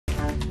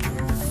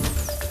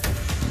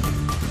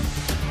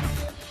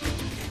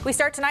We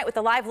start tonight with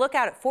a live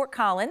lookout at Fort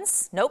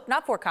Collins. Nope,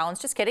 not Fort Collins,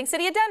 just kidding.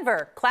 City of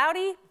Denver.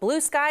 Cloudy,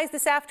 blue skies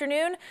this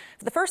afternoon.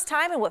 For the first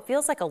time in what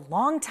feels like a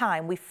long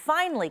time, we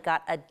finally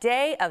got a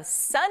day of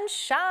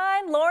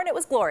sunshine. Lauren, it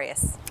was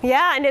glorious.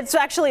 Yeah, and it's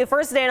actually the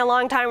first day in a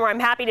long time where I'm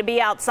happy to be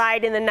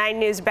outside in the 9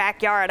 News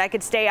backyard. I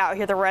could stay out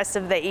here the rest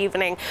of the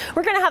evening.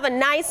 We're going to have a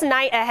nice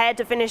night ahead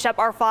to finish up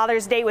our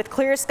Father's Day with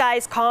clear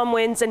skies, calm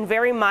winds, and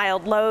very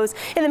mild lows.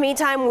 In the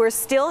meantime, we're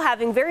still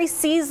having very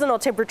seasonal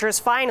temperatures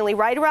finally,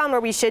 right around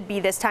where we should be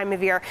this time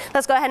of year.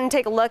 Let's go ahead and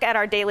take a look at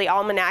our daily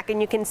almanac,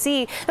 and you can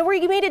see that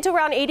we made it to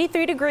around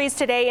 83 degrees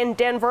today in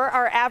Denver.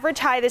 Our average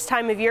high this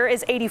time of year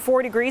is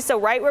 84 degrees, so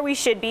right where we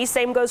should be.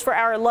 Same goes for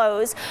our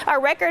lows. Our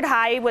record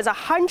high was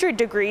 100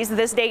 degrees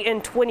this day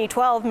in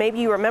 2012. Maybe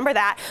you remember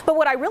that. But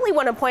what I really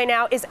want to point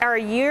out is our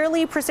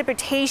yearly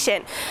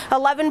precipitation,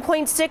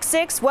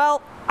 11.66.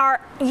 Well, our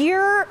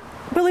yearly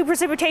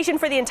precipitation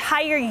for the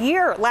entire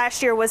year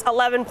last year was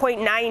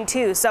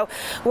 11.92. So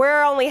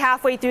we're only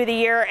halfway through the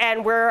year,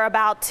 and we're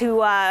about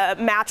to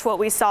match what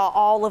we saw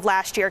all of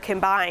last year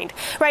combined.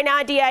 Right now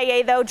at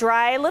DIA, though,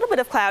 dry, a little bit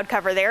of cloud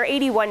cover there,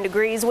 81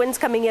 degrees, winds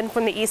coming in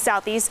from the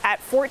east-southeast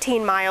at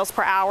 14 miles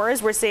per hour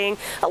as we're seeing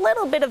a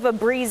little bit of a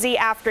breezy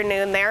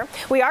afternoon there.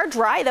 We are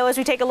dry, though, as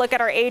we take a look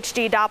at our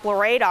HD Doppler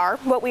radar.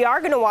 What we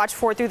are going to watch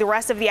for through the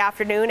rest of the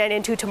afternoon and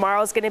into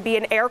tomorrow is going to be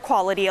an air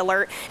quality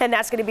alert, and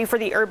that's going to be for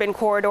the urban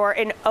corridor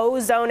in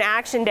Ozone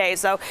Action Day.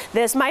 So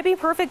this might be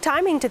perfect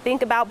timing to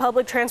think about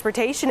public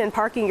transportation and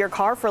parking your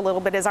car for a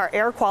little bit as our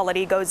air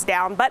quality goes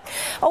down. But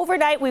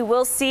overnight, we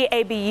will see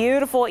a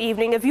beautiful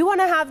evening. If you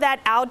want to have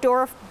that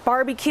outdoor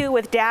barbecue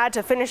with Dad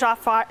to finish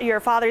off your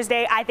Father's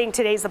Day, I think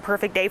today's the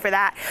perfect day for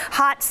that.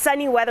 Hot,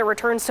 sunny weather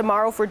returns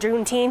tomorrow for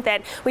Juneteenth,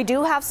 and we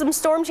do have some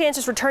storm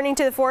chances returning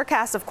to the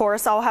forecast, of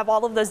course. I'll have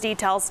all of those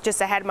details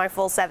just ahead of my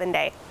full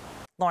 7-day.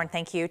 Lauren,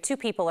 thank you. 2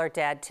 people are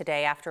dead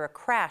today after a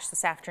crash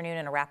this afternoon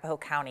in Arapahoe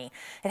County.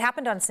 It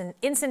happened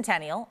in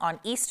Centennial on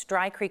East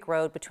Dry Creek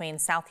Road between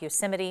South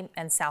Yosemite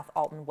and South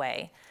Alton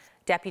Way.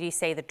 Deputies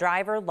say the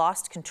driver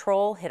lost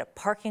control, hit a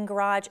parking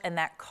garage, and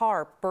that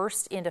car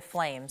burst into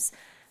flames.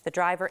 The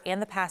driver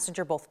and the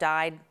passenger both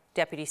died.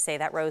 Deputies say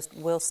that road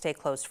will stay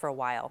closed for a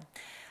while.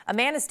 A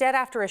man is dead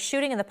after a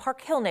shooting in the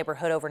Park Hill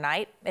neighborhood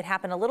overnight. It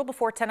happened a little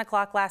before 10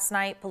 o'clock last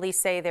night. Police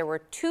say there were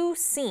 2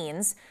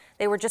 scenes.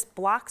 They were just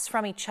blocks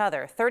from each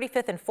other,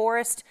 35th and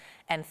Forest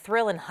and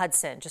Thrill and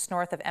Hudson, just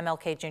north of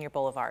MLK Jr.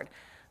 Boulevard.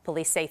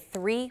 Police say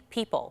 3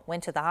 people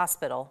went to the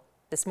hospital.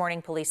 This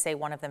morning, police say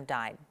 1 of them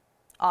died.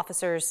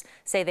 Officers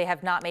say they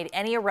have not made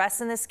any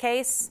arrests in this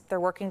case. They're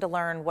working to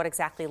learn what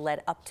exactly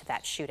led up to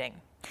that shooting.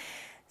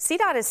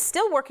 CDOT is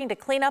still working to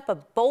clean up a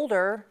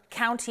Boulder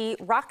County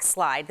rock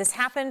slide. This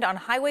happened on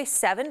Highway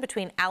 7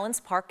 between Allens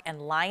Park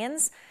and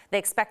Lyons. They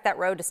expect that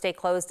road to stay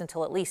closed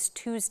until at least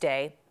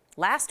Tuesday.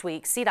 Last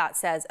week, CDOT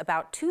says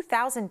about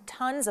 2,000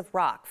 tons of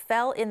rock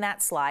fell in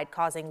that slide,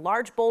 causing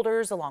large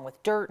boulders along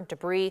with dirt and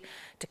debris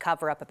to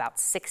cover up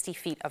about 60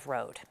 feet of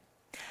road.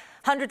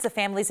 Hundreds of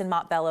families in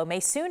Montbello may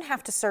soon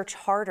have to search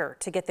harder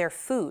to get their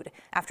food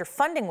after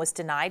funding was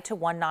denied to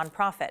one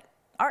nonprofit.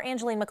 Our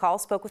Angeline McCall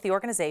spoke with the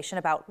organization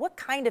about what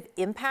kind of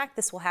impact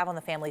this will have on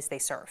the families they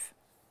serve.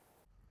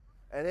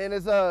 And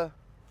then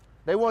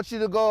they want you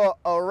to go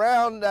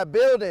around that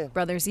building.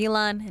 Brothers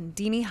Elon and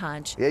Deanie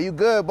Hodge. Yeah, you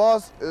good,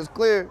 boss. It's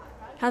clear.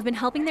 Have been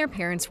helping their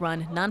parents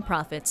run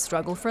nonprofit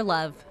Struggle for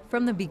Love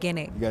from the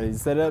beginning. You got it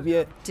set up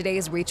yet?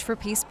 Today's Reach for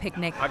Peace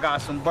picnic. I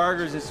got some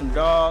burgers and some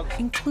dogs.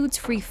 Includes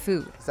free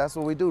food. So that's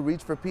what we do.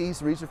 Reach for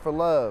peace, reaching for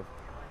love.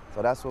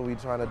 So that's what we're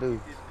trying to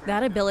do.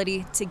 That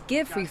ability to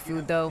give free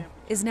food, though,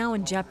 is now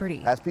in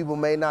jeopardy. As people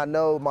may not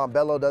know,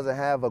 Montbello doesn't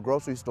have a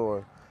grocery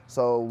store.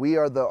 So we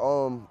are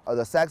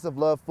the Sacks of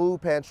Love food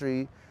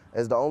pantry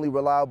is the only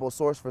reliable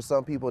source for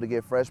some people to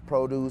get fresh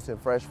produce and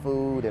fresh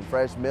food and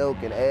fresh milk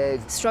and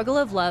eggs. Struggle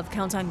of Love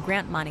counts on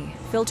grant money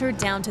filtered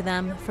down to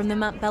them from the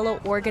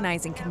Montbello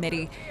Organizing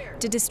Committee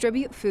to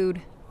distribute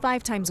food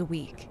 5 times a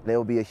week. There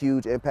will be a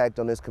huge impact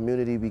on this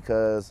community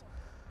because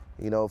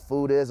you know,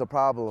 food is a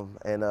problem,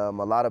 and a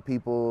lot of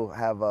people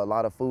have a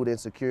lot of food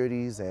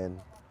insecurities, and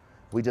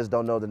we just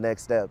don't know the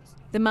next steps.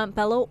 The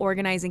Montbello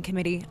Organizing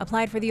Committee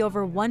applied for the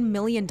over $1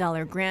 million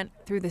grant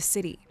through the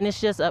city. And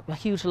it's just a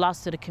huge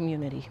loss to the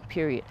community,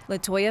 period.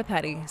 Latoya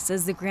Petty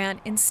says the grant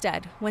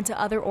instead went to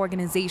other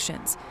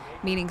organizations,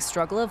 meaning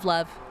Struggle of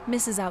Love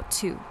misses out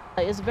too.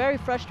 It's very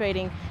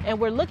frustrating, and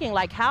we're looking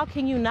like, how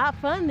can you not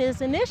fund this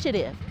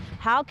initiative?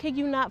 How can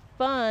you not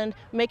fund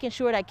making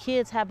sure that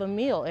kids have a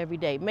meal every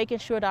day, making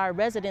sure that our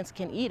residents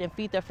can eat and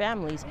feed their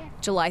families?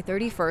 July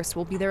 31st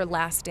will be their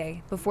last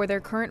day before their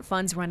current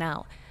funds run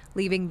out,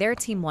 leaving their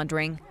team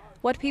wondering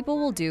what people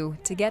will do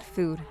to get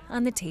food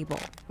on the table.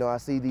 You know, I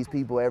see these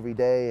people every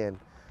day, and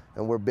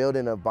we're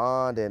building a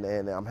bond,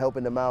 and I'm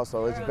helping them out,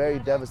 so it's very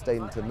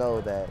devastating to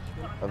know that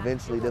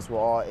eventually this will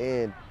all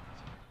end.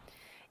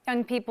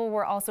 Young people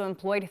were also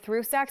employed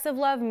through Sacks of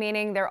Love,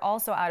 meaning they're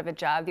also out of a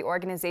job. The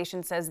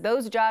organization says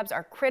those jobs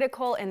are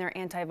critical in their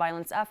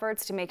anti-violence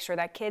efforts to make sure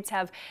that kids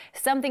have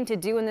something to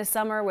do in the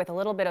summer with a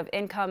little bit of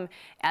income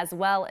as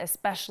well,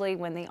 especially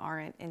when they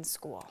aren't in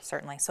school.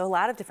 Certainly. So a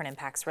lot of different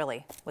impacts,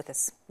 really, with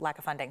this lack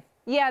of funding.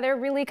 Yeah, they're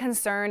really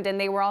concerned, and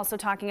they were also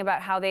talking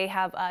about how they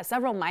have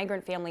several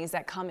migrant families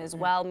that come as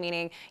well,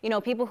 meaning,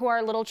 people who are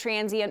a little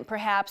transient,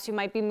 perhaps, who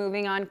might be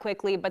moving on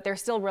quickly, but they're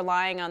still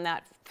relying on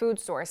that food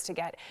source to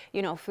get,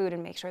 food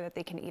and make sure that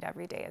they can eat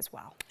every day as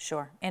well.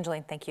 Sure.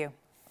 Angeline, thank you.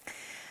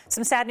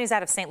 Some sad news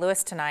out of St.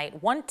 Louis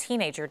tonight. One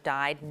teenager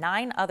died.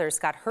 9 others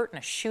got hurt in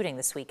a shooting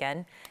this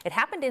weekend. It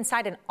happened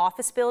inside an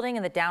office building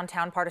in the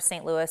downtown part of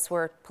St. Louis,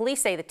 where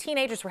police say the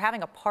teenagers were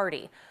having a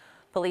party.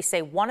 Police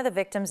say one of the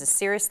victims is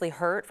seriously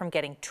hurt from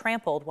getting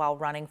trampled while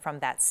running from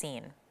that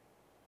scene.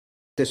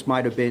 This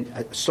might have been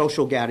a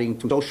social gathering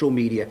through social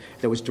media.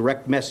 There was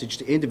direct message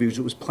to individuals.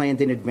 It was planned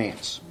in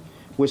advance.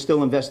 We're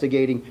still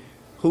investigating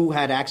who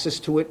had access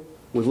to it.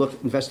 We're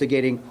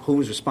investigating who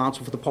was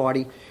responsible for the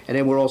party. And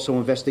then we're also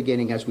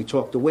investigating as we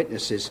talk to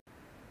witnesses.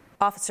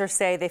 Officers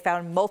say they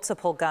found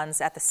multiple guns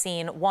at the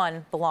scene.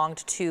 One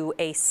belonged to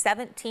a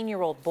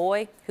 17-year-old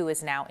boy who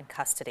is now in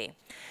custody.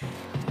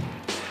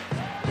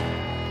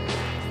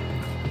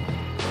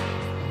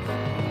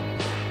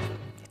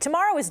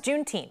 Tomorrow is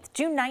Juneteenth,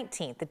 June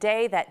 19th, the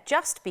day that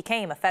just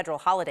became a federal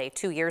holiday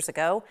 2 years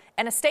ago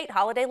and a state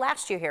holiday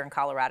last year here in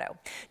Colorado.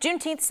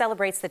 Juneteenth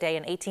celebrates the day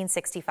in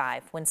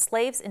 1865 when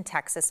slaves in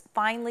Texas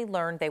finally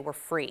learned they were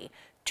free,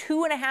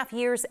 2.5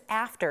 years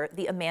after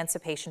the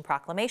Emancipation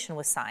Proclamation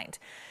was signed.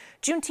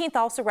 Juneteenth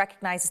also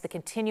recognizes the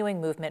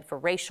continuing movement for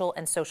racial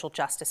and social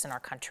justice in our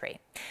country.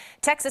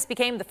 Texas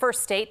became the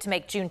first state to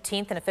make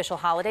Juneteenth an official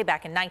holiday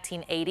back in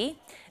 1980.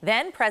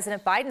 Then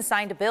President Biden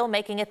signed a bill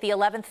making it the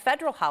 11th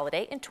federal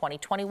holiday in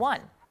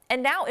 2021.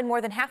 And now in more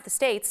than half the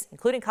states,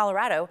 including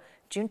Colorado,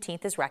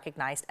 Juneteenth is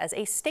recognized as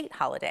a state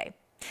holiday.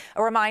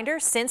 A reminder,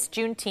 since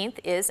Juneteenth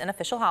is an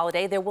official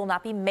holiday, there will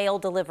not be mail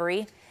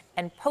delivery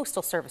and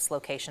postal service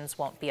locations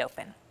won't be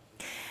open.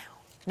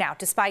 Now,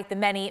 despite the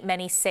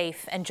many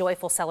safe and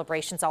joyful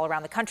celebrations all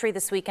around the country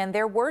this weekend,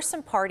 there were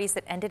some parties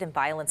that ended in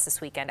violence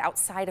this weekend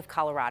outside of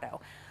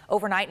Colorado.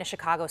 Overnight in a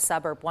Chicago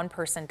suburb, 1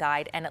 person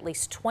died and at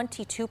least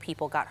 22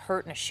 people got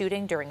hurt in a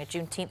shooting during a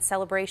Juneteenth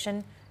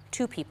celebration.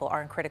 2 people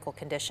are in critical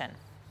condition.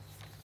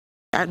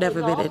 I've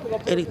never been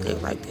in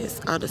anything like this,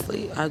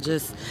 honestly.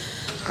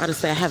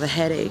 Honestly, I have a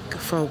headache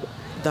from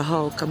the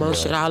whole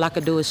commotion. All I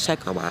could do is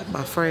check on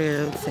my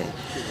friends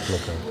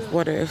and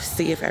want to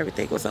see if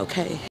everything was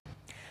okay.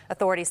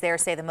 Authorities there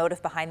say the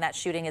motive behind that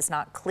shooting is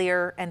not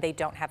clear and they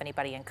don't have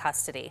anybody in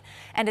custody.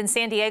 And in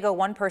San Diego,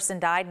 1 person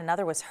died and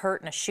another was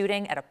hurt in a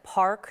shooting at a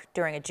park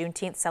during a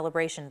Juneteenth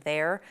celebration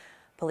there.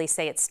 Police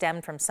say it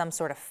stemmed from some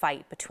sort of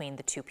fight between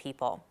the 2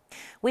 people.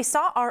 We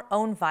saw our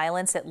own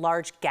violence at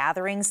large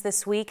gatherings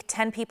this week.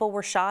 10 people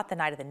were shot the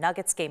night of the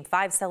Nuggets Game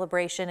 5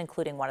 celebration,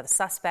 including one of the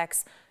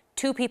suspects.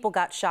 2 people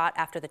got shot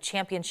after the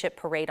championship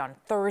parade on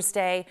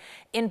Thursday.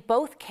 In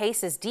both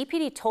cases,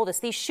 DPD told us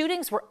these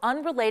shootings were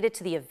unrelated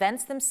to the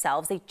events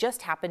themselves. They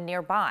just happened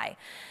nearby.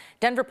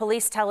 Denver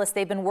police tell us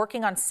they've been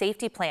working on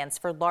safety plans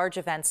for large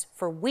events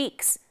for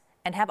weeks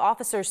and have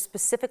officers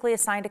specifically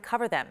assigned to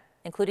cover them,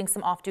 including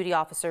some off-duty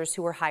officers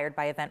who were hired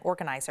by event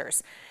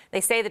organizers.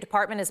 They say the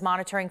department is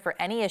monitoring for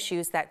any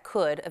issues that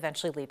could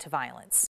eventually lead to violence.